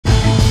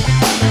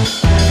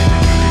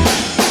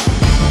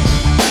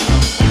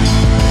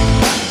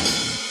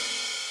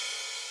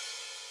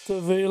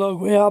GastoVlog,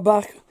 we are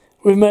back.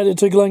 We've made it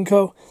to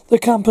Glencoe. The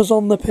camper's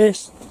on the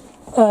piss.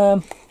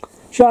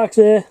 Shark's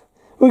here.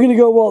 We're going to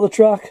go walk the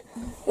track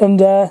and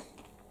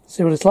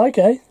see what it's like,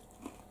 eh?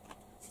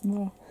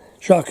 Yeah.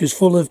 Shark is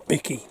full of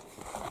bicky.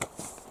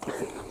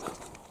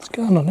 What's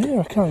going on here?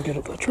 I can't get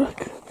up the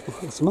track.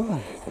 It's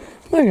mine.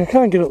 Meg, I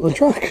can't get up the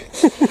track.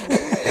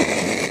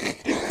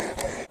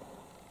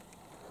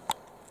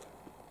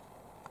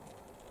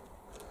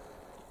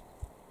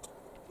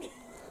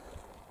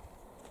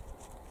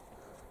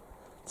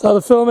 It's how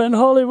they film it in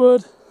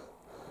Hollywood.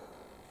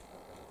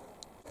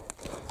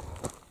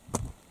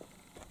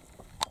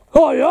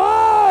 Oi,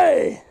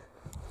 oi!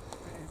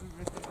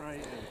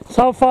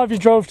 So how far have you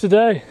drove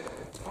today?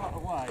 Quite a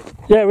way.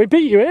 Yeah, we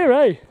beat you here,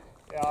 eh?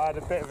 Yeah, I had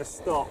a bit of a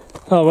stop.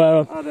 Oh,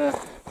 well. I had a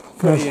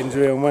pretty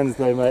injury on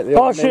Wednesday, mate.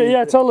 Oh shit,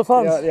 yeah, tell the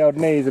fans. The old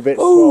knee's a bit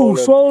Ooh,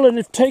 swollen.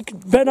 If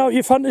Ben out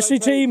your fantasy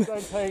team.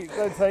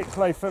 Don't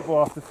play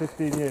football after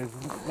 15 years.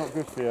 It's not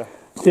good for you.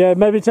 Yeah,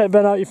 maybe take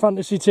Ben out your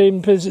fantasy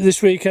team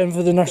this weekend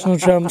for the national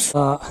champs.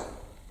 We're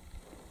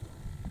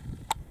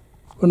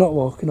not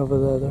walking over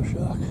there though,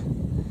 Shark.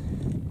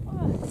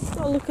 Just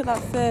gotta look at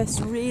that first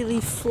really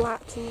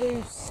flat,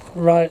 loose.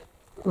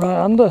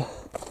 Right-hander.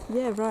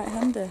 Yeah,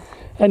 right-hander.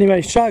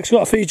 Anyway, Shark's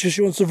got a feature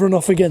she wants to run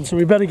off again, so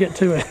we better get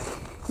to it.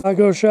 I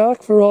go,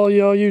 Shark, for all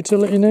your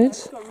utility needs.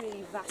 It's got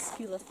really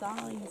vascular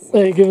thighs.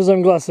 Hey, give us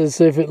some glasses,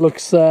 see if it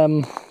looks,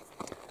 cheer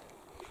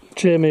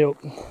me up.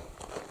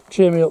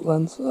 Cheer me up,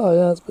 Lens. Oh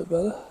yeah, that's a bit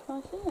better.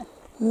 Oh yeah.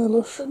 Yeah,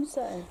 lush.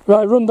 Sunset.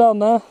 Right, run down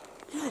there.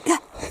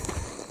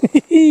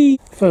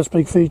 First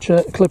big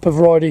feature, clip of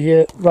Roydie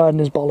here, riding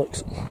his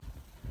bollocks.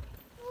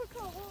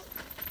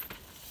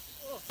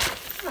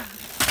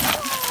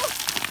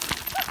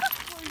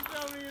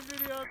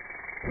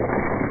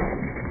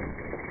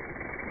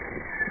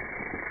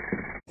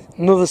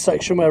 Another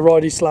section where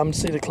Roydie slammed,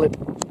 see the clip.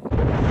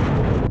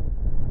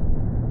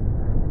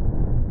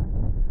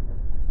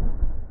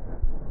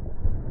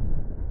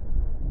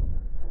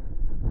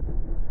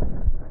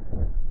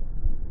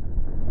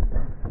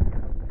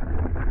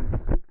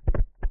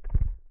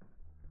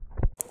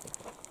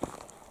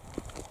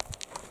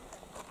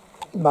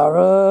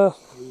 Mara,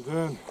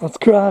 that's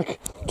crack.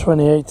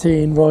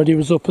 2018, Roydie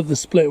was up at the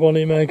split, wasn't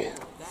he, Meg?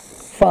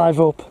 5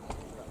 up.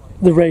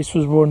 The race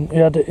was won. He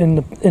had it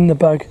in the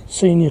bag.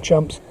 Senior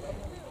champs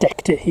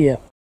decked it here.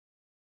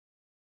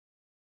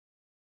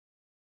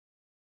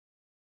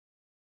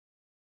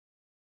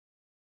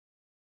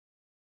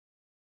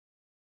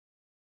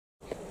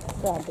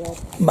 Brown bread.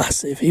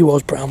 Massive. He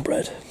was brown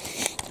bread.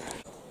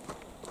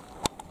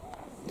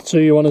 So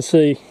you want to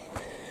see?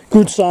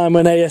 Good sign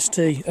when AST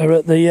are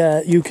at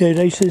the UK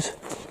races.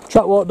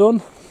 Track walk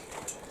done.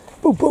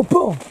 Boom, boom,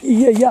 boom.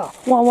 Yeah, yeah.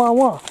 Wah, wah,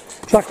 wah.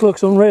 Track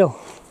looks unreal.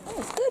 Oh,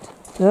 it's good.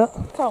 Yeah.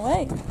 Can't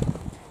wait.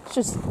 It's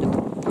just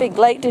a big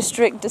Lake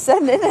District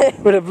descent, isn't it?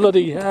 With a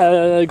bloody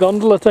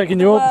gondola taking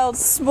you up.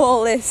 World's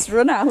smallest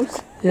run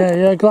out.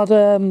 Yeah. Glad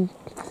we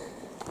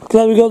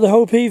got the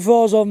whole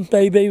P4s on,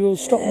 baby. We'll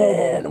stop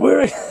there.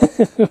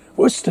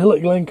 We're still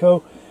at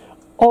Glencoe.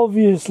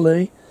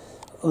 Obviously,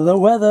 the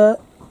weather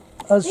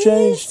has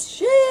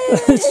changed.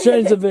 It's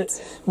changed a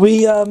bit.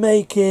 We are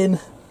making,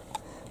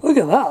 look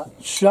at that,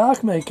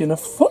 Shark making a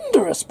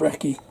thunderous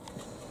brekkie.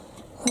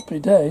 Happy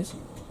days.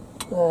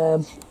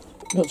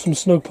 Got some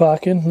snug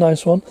parking,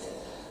 nice one.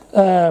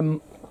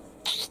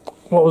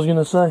 What was I going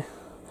to say?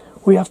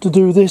 We have to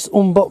do this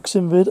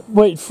unboxing vid.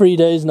 Wait 3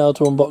 days now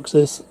to unbox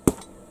this.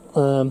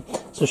 So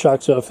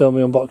Shark's got to film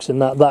me unboxing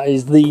that. That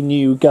is the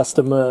new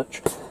Gasto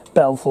merch,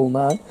 Belful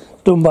 9,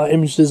 done by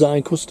Image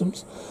Design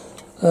Customs.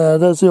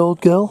 There's the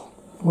old girl.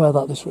 Wear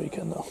that this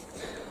weekend though.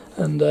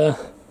 And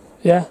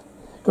yeah,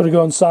 got to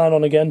go and sign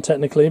on again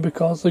technically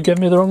because they gave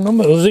me the wrong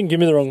number. Well, they didn't give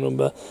me the wrong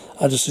number.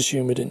 I just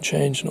assumed we didn't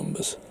change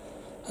numbers,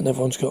 and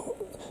everyone's got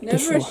Never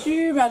different.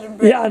 assume, Adam.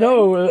 Yeah, I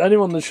know.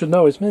 Anyone that should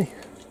know is me.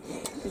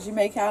 Because you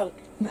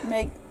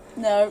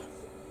no.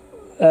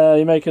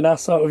 You make an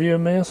ass out of you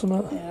and me or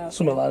something. Yeah.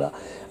 Something like that.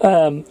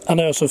 And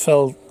I also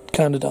fell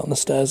kind of down the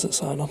stairs at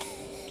sign on,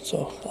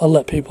 so I'll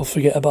let people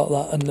forget about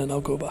that and then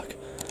I'll go back.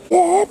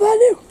 Yeah,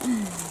 brand new.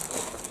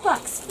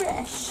 Box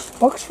fresh.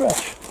 Box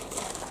fresh.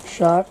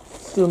 Shark,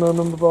 still no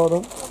number board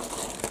on.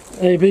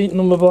 AB,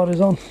 number board is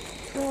on.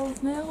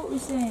 12 mil, what are we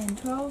saying?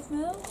 12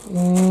 mil?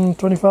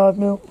 25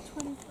 mil.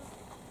 25.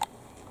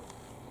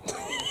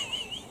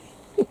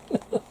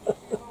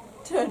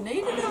 Don't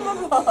need a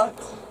number board.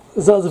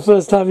 Is that the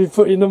first time you've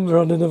put your number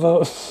on in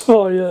about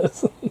 4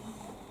 years?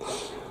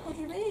 What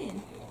do you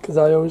mean? Because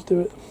I always do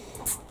it.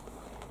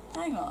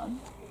 Hang on.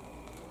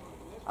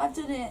 I've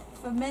done it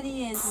for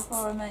many years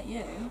before I met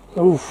you.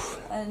 Oof.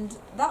 And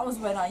that was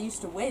when I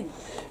used to win.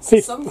 So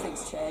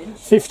something's changed.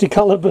 50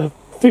 caliber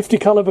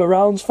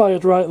rounds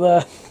fired right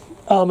there.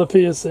 Armour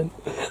piercing.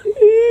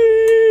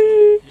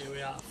 Here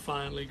we are,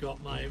 finally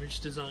got my Image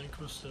Design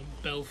Custom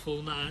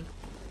Belful 9.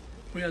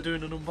 We are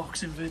doing an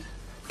unboxing vid.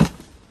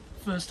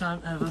 First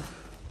time ever.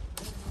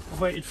 I've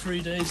waited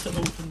 3 days to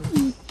open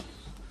them.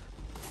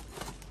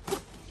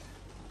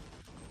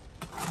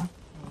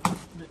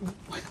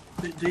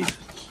 Bit deep.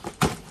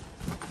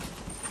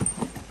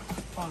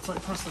 it's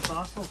like past the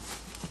parcel.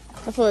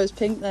 I thought it was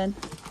pink then.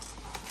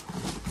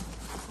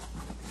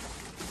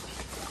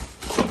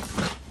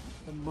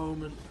 The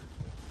moment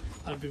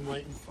I've been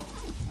waiting for.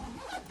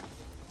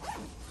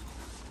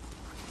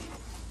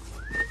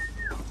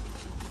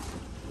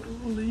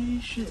 Holy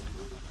shit.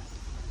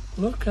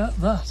 Look at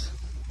that.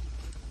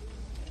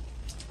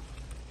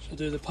 Should I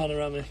do the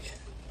panoramic?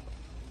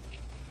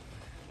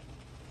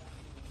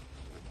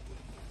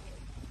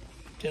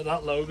 Get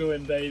that logo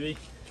in, baby.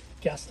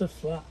 Gaster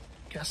flat.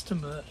 Gaster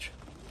merch.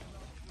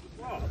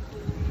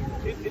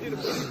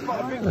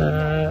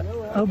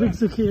 How big's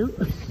the queue?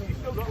 I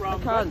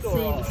can't see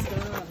the store, so I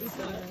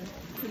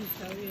couldn't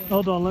tell you.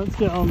 Hold on, let's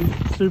get on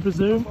super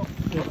zoom.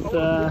 It's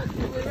We're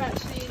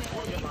actually in an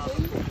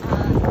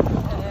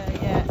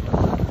yeah,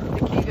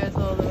 the queue goes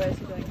all the way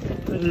to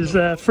Glencoe. it is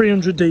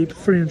 300 deep,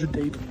 300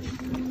 deep.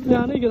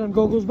 Yeah, I need to get them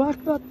goggles back,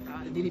 but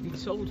Did it been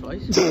sold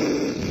twice?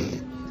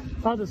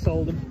 I'd have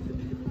sold them.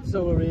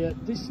 So we're here.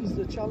 This is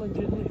the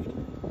challenging lift.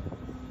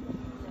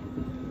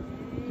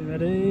 You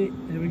ready?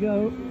 Here we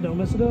go. Don't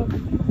mess it up.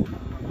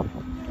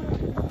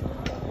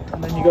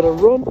 And then you got to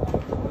run.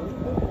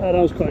 Oh, that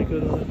was quite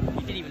good, wasn't it?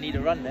 You didn't even need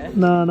a run there.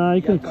 No,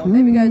 you can cruise.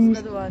 Maybe goes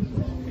another one.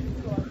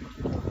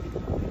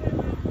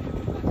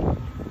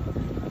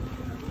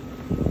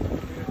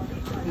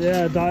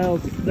 Yeah,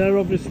 dials. They're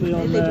obviously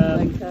on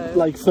Glencoe.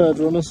 like third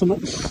run or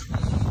something.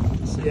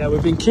 So yeah,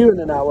 we've been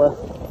queuing an hour.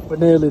 We're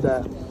nearly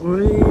there.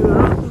 We were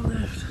on the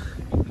lift.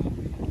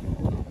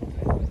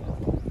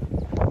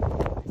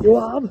 You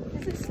have?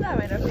 Is it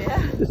snowing up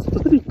here? It's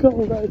bloody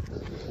cold out.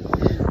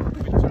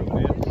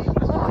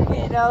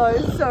 You know,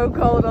 it's so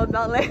cold on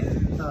that lift.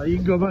 You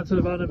can go back to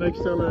the van and make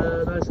yourself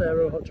a nice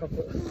aero hot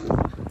chocolate.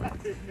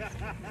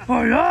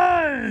 Oh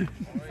yeah!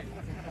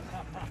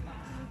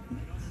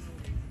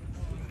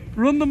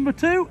 Run number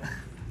 2.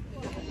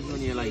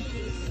 When you're like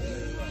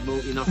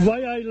molting off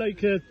Why I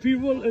like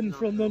people in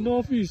from the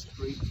northeast.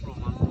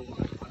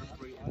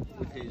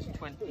 with his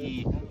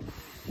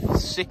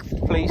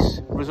 26th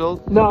place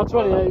result. No,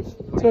 28th.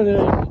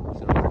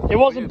 28th. It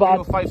wasn't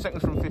bad. 5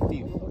 seconds from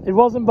 15th. It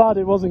wasn't bad,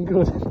 it wasn't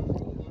good.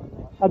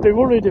 I'd be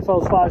worried if I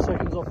was 5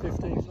 seconds off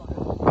 15th.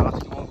 I'll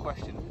ask you one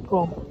question. Go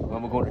on.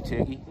 When we're going to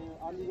Turkey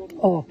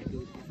Oh,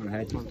 for a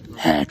hair transplant.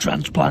 hair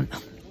transplant.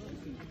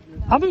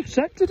 I've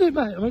accepted it,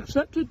 mate. I've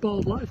accepted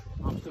bald life.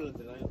 I'm still in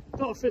denial.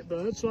 Not a fit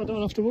bird, so I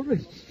don't have to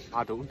worry.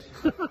 I don't.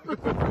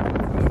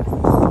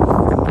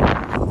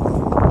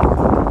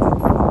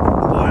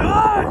 Oh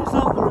yeah! He's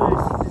out the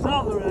race. He's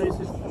out the race.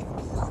 He's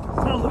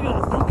not looking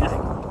at the cake.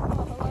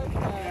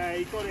 Yeah,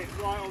 he got it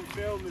right on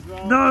film as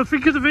well. No,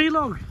 think of the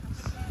vlog.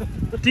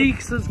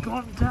 Deeks has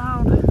gone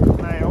down.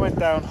 Mate, I went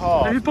down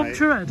hard. Have you bumped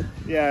your head?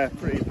 Yeah,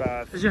 pretty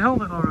bad. Is your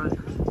helmet alright?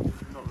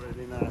 Not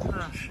really, no.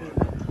 Oh shit.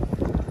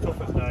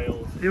 Tough as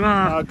nails. You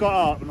are. I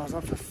got up and I was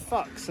like, for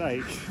fuck's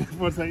sake.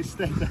 Once they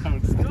step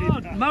down, stay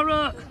God, down.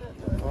 Mara!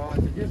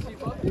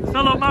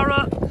 Hello,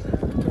 Mara!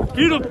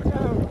 Get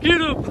up!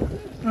 Get up!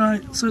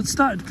 Right, so it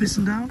started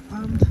pissing down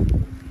and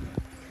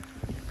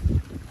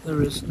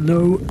there is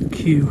no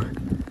queue.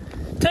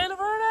 Taylor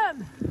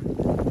Vernon!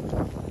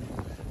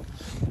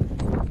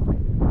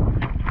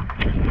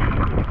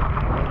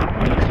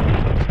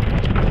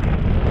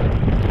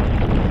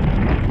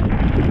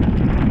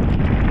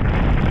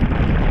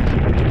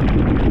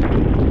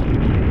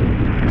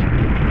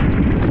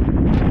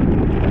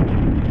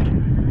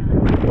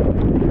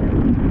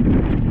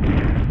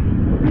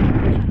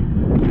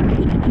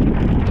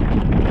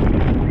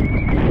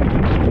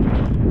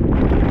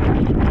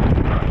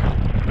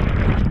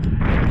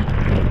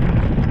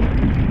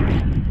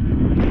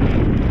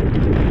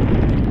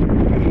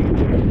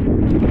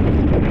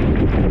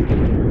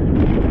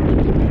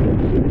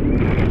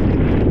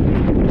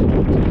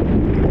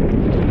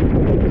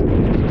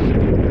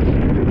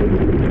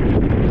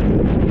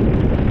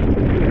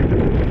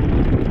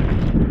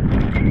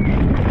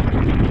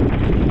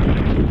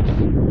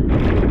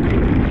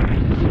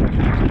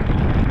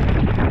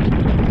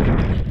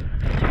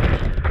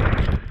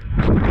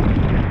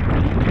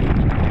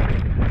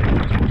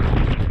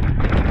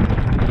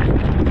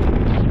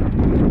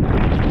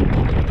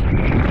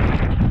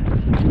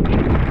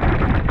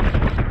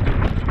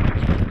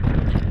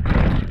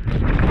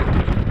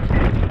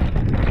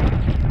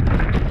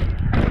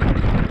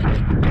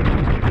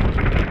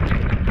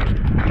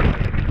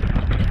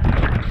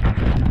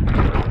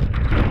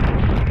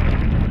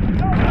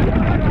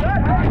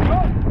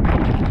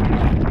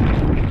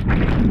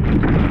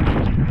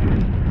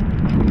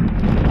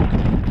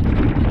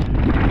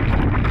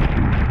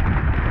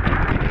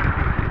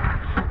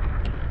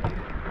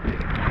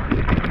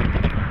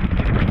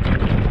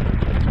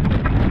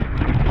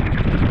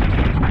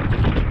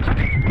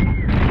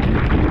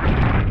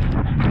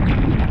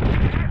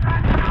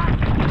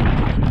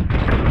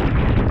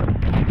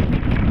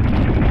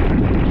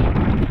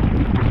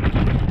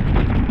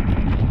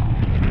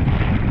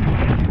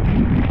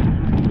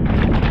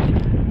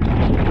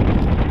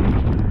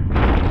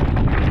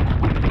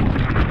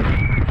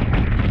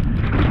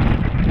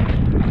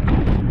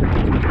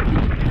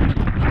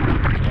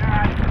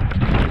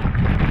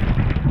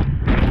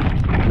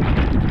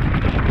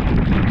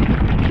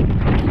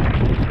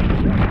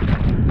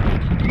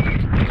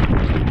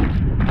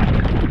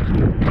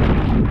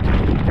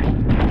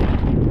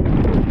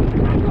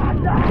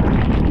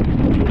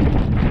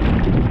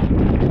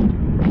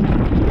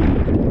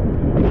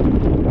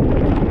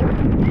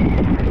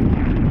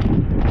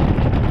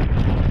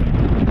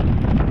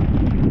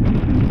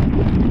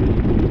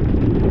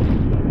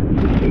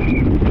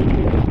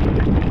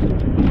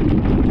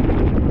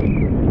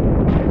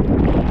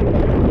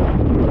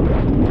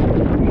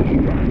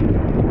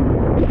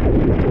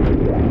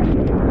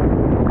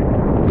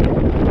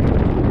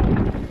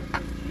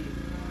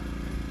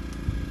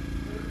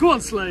 Go on,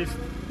 Slave.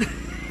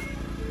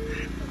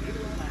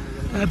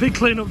 Big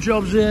clean-up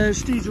jobs here.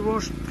 Steve's a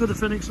wash. Got the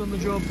Phoenix on the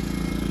job.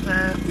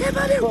 Yeah,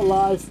 buddy. Got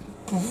live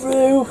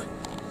brew.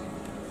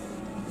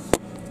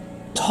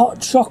 Hot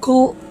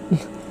chocolate.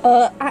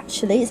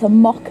 Actually, it's a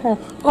mocha.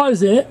 Oh,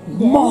 is it?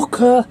 Yeah.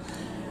 Mocha.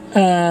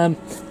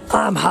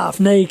 I'm half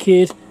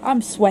naked.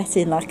 I'm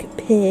sweating like a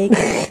pig.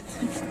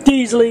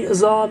 Diesel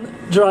eaters on,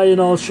 drying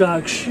all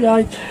shark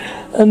shite.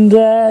 And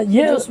yeah.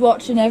 Just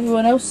watching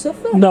everyone else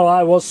suffer. No,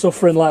 I was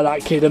suffering like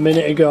that kid a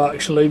minute ago,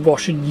 actually,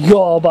 washing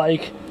your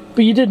bike.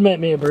 But you did make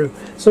me a brew,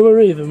 so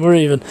we're even, we're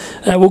even.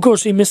 We'll go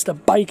see Mr.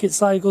 Bike It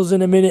Cycles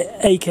in a minute,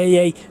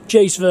 aka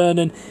Jace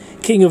Vernon,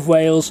 King of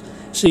Wales.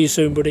 See you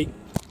soon, buddy.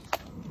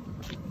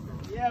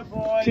 Yeah,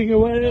 boy. King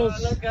of Wales.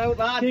 Oh, look out,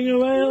 lad. King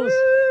of Wales.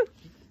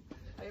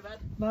 Hey, man.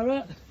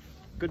 Margaret.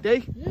 Good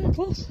day. Yeah,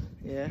 close.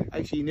 Yeah,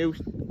 actually knew.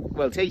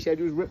 Well, Tay said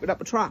he was ripping up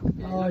a track.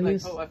 Oh,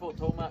 yes. I thought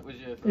Tomac was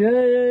your...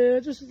 Yeah.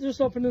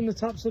 Just opening the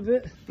taps a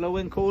bit.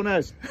 Blowing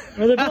corners.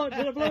 Did I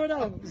blow it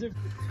out?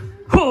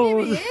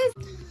 Oh. Here he is.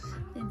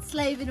 Been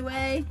slaving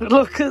away.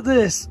 Look at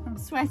this. I'm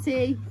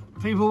sweaty.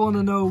 People want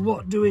to know,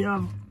 what do we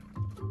have?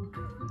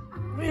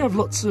 We have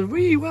lots of,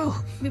 we've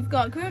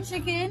got grilled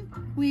chicken.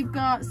 We've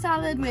got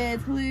salad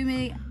with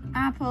halloumi,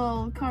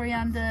 apple,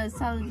 coriander,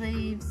 salad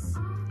leaves,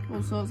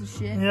 all sorts of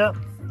shit. Yeah.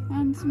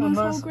 And some nice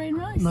whole grain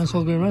rice. Nice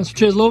whole grain rice.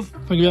 Cheers, love.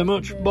 Thank you very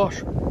much.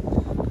 Bosh.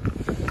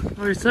 What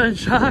are you saying,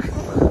 Shark?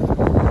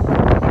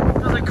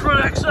 Got the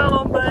Crud XL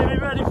on, baby,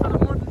 ready for the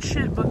mud and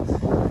shit, but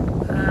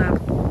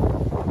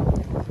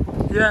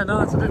yeah,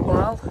 no, it's a bit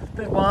wild.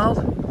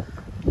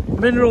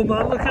 Mineral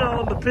man, look at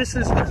all the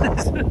pisses.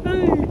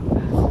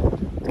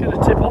 It's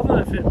gonna tip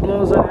over if it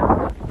blows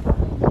out.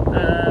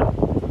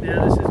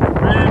 Yeah, this is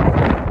great.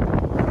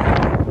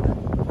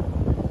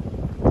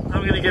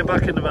 I'm gonna get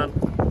back in the van.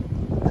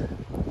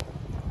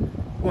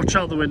 Watch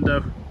out the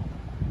window.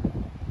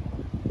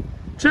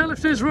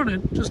 Chairlift is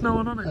running, just no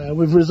one on it.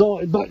 We've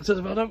resorted back to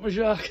the van, haven't we,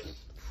 Shark?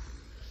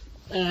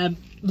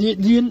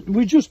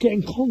 We're just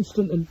getting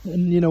constant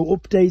and you know,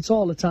 updates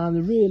all the time.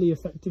 They're really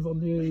effective on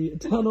the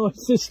tannoy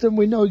system.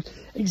 We know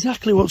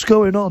exactly what's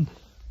going on.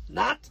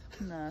 Nat?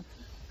 No.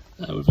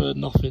 We've heard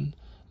nothing.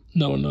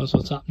 No one knows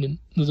what's happening.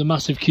 There's a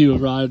massive queue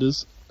of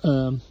riders.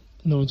 No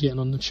one's getting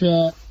on the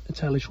chair. It's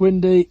hellish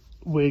windy.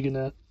 We're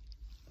gonna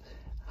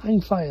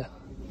hang fire.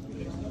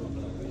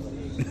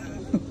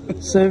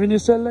 Saving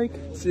yourself, like?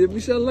 Save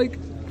myself, like?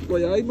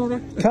 Why, aye, Mara?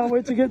 Can't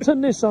wait to get to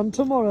Nissan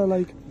tomorrow,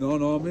 like.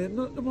 No, mate,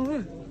 not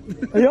tomorrow.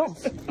 Are you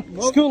off?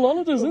 School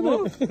holidays,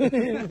 isn't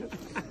it?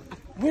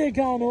 We're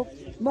going up.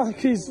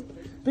 Mark is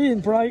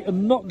being bright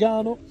and not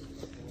going up.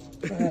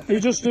 Are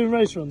you just doing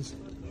race runs?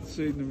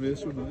 Seeding and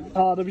race run, aye.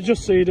 Oh, they'll be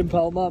just seeding,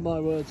 pal, mark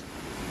my words.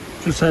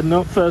 Just heading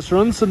up, first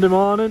run, Sunday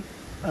morning.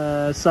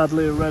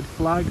 Sadly, a red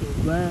flag up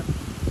there.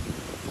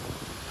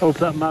 Hope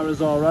that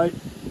Mara's alright.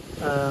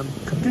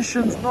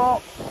 Conditions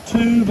not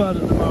too bad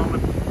at the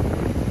moment.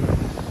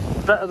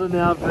 Better than they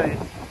have been.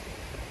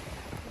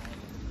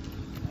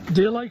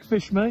 Do you like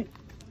fish, mate?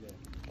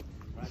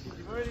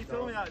 You've already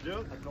told me that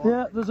joke.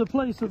 Yeah, there's a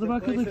place at the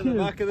back of the queue.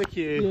 Back of the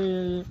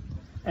queue.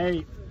 Yeah.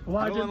 Hey,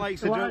 why no one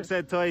likes a joke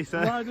said twice,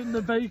 eh? Why didn't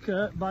the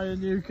baker buy a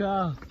new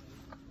car?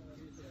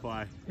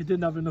 Why? He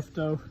didn't have enough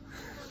dough.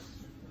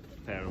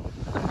 Terrible.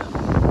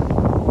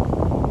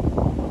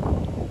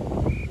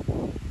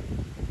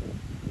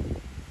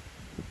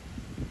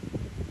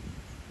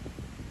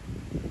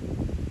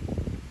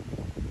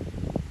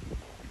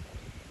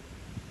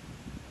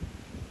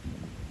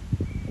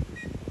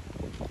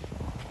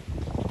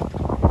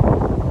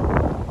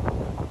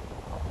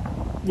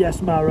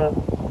 Yes, Mara.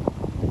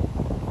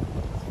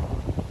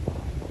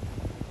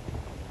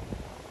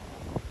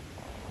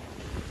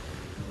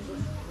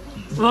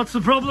 What's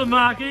the problem,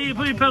 Marky? You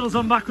put your pedals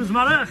on backwards,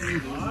 Mara.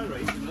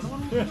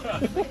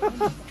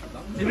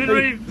 You've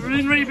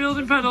been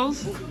rebuilding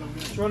pedals.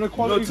 Trying to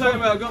quality control.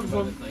 Where I got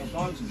from.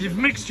 You've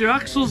mixed your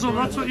axles up,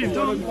 that's what you've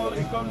done.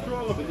 Quality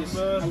control from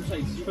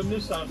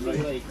Nissan,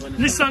 right?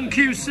 Nissan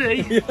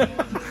QC. Yeah.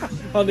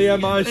 On the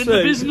MIC. In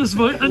the business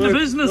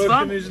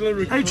van.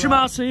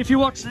 HMRC, if you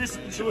watch this,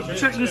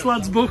 check this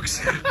lad's books.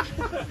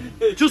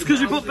 Just because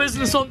you put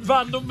business on the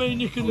van don't mean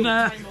you can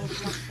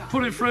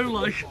put it through,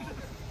 like.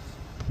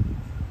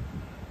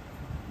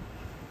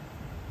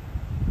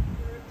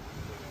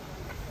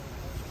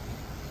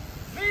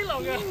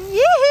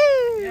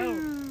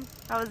 Yee-hoo!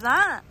 How was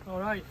that?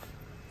 Alright.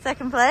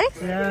 Second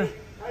place? Yeah.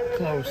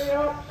 Close.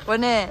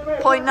 Wasn't it?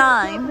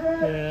 0.9?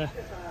 Yeah.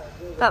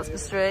 That's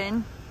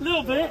frustrating.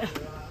 Little bit.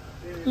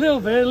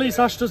 At least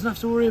Ash doesn't have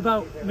to worry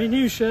about me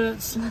new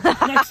shirts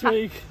next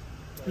week.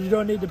 You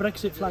don't need the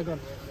Brexit flag on.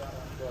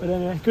 But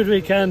anyway, good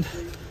weekend.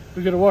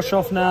 We're going to wash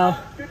off now,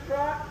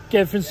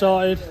 get everything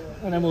sorted,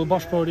 and then we'll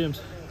bosh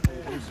podiums.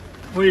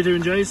 What are you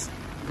doing, Jace?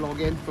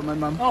 Vlogging for my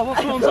mum. Oh,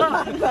 what one's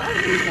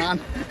that?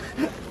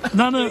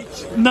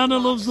 Nana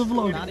loves the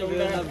vlog.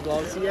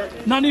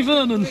 Nanny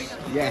Vernon.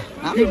 Yeah,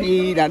 Nanny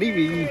V.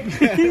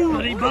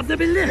 Nanny Bob the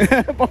Builder.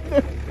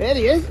 There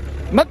he is.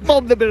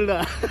 McBob the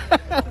Builder.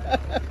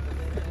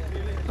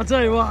 I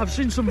tell you what, I've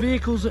seen some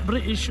vehicles at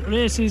British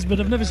races,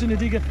 but I've never seen a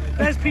digger.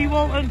 There's P.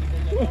 Walton.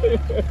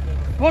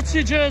 What's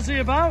your jersey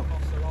about?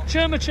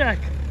 Chermachek.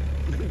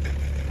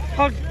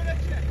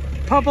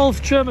 Pavel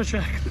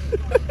Chermachek.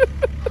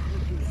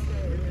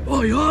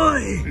 Oi,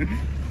 oi!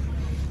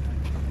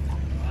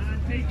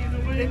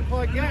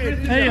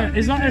 Hey,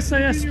 is that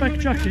SAS spec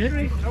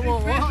jacket?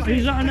 What?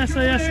 Is that an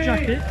SAS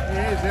jacket? It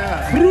is,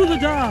 yeah. Through the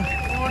dark.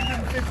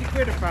 450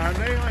 quid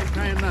apparently, I ain't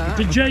paying that.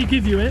 Did Jay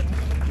give you it?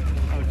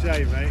 Oh,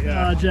 Jay, mate,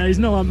 yeah. Ah, Jay, he's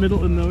no Ant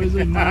Middleton though, is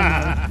he?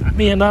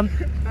 Me and Ant.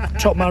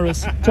 Top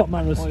Maris. Top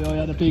Maris. Oh, I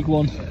had a big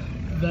one.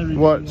 Very big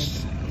one.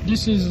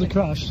 This is the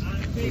crash.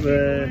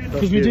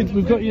 Because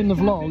we've got you in the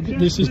vlog.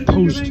 This is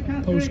post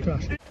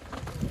crash.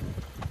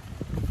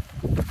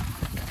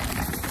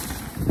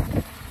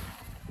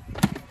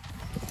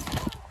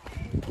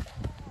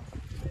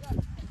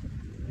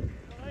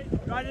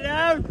 Ride it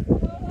out!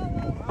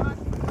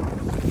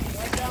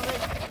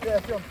 Yeah,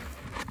 come.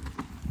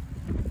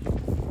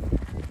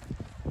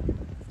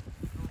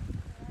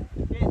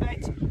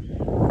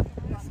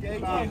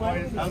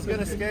 I was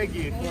gonna skeg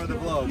you for the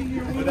vlog,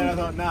 but then I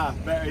thought, nah,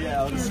 better yet,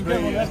 I'll just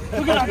spray you.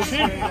 Look at that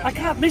chin! I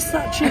can't miss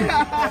that chin!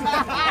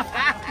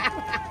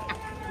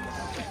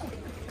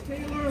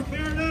 Taylor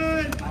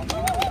Vernon!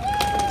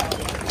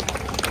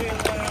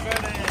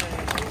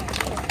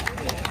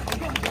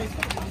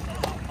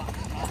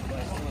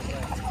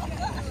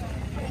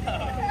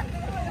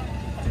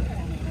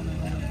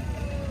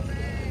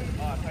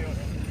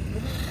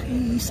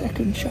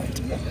 Second shot.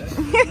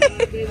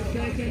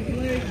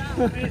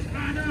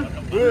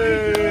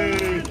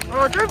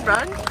 Oh, good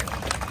man.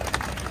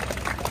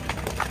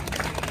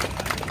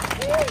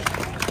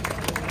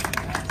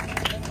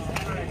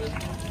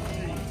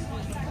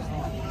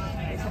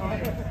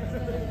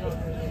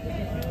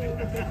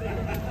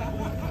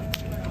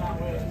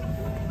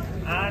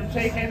 And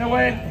taking the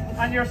win,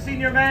 and your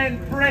senior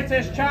men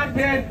British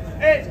champion,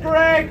 it's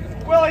Greg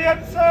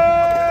Williamson!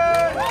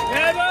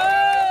 Yeah,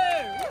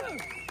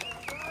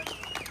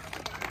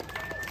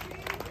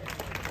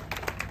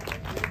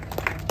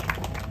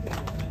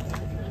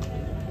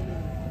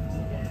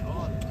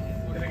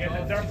 gonna get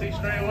the dirty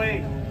straight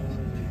away.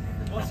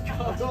 What's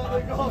got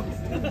the guns?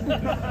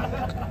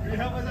 We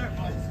have us out,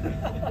 boys.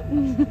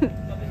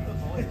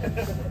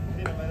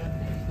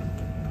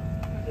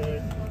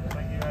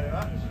 Thank you very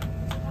much.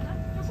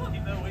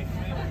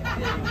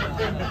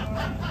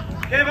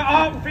 Give it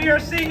up for your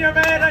senior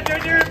men and your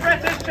new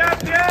British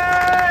champion!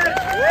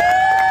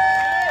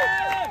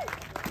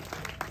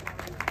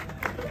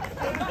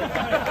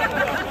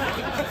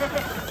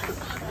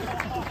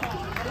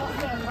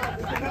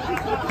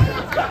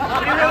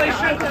 You really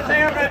should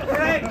deserve it,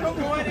 Greg. Don't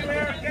go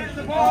anywhere. Get in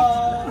the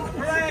ball.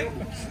 Greg.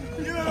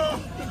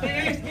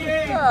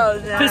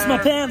 Piss my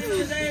pants.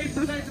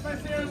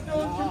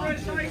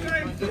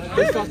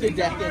 It's fucking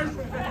decking.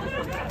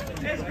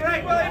 It's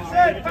Greg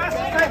Williamson,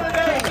 fastest time of the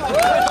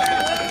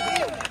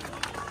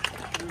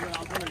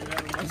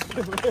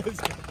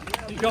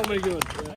day. You got me good.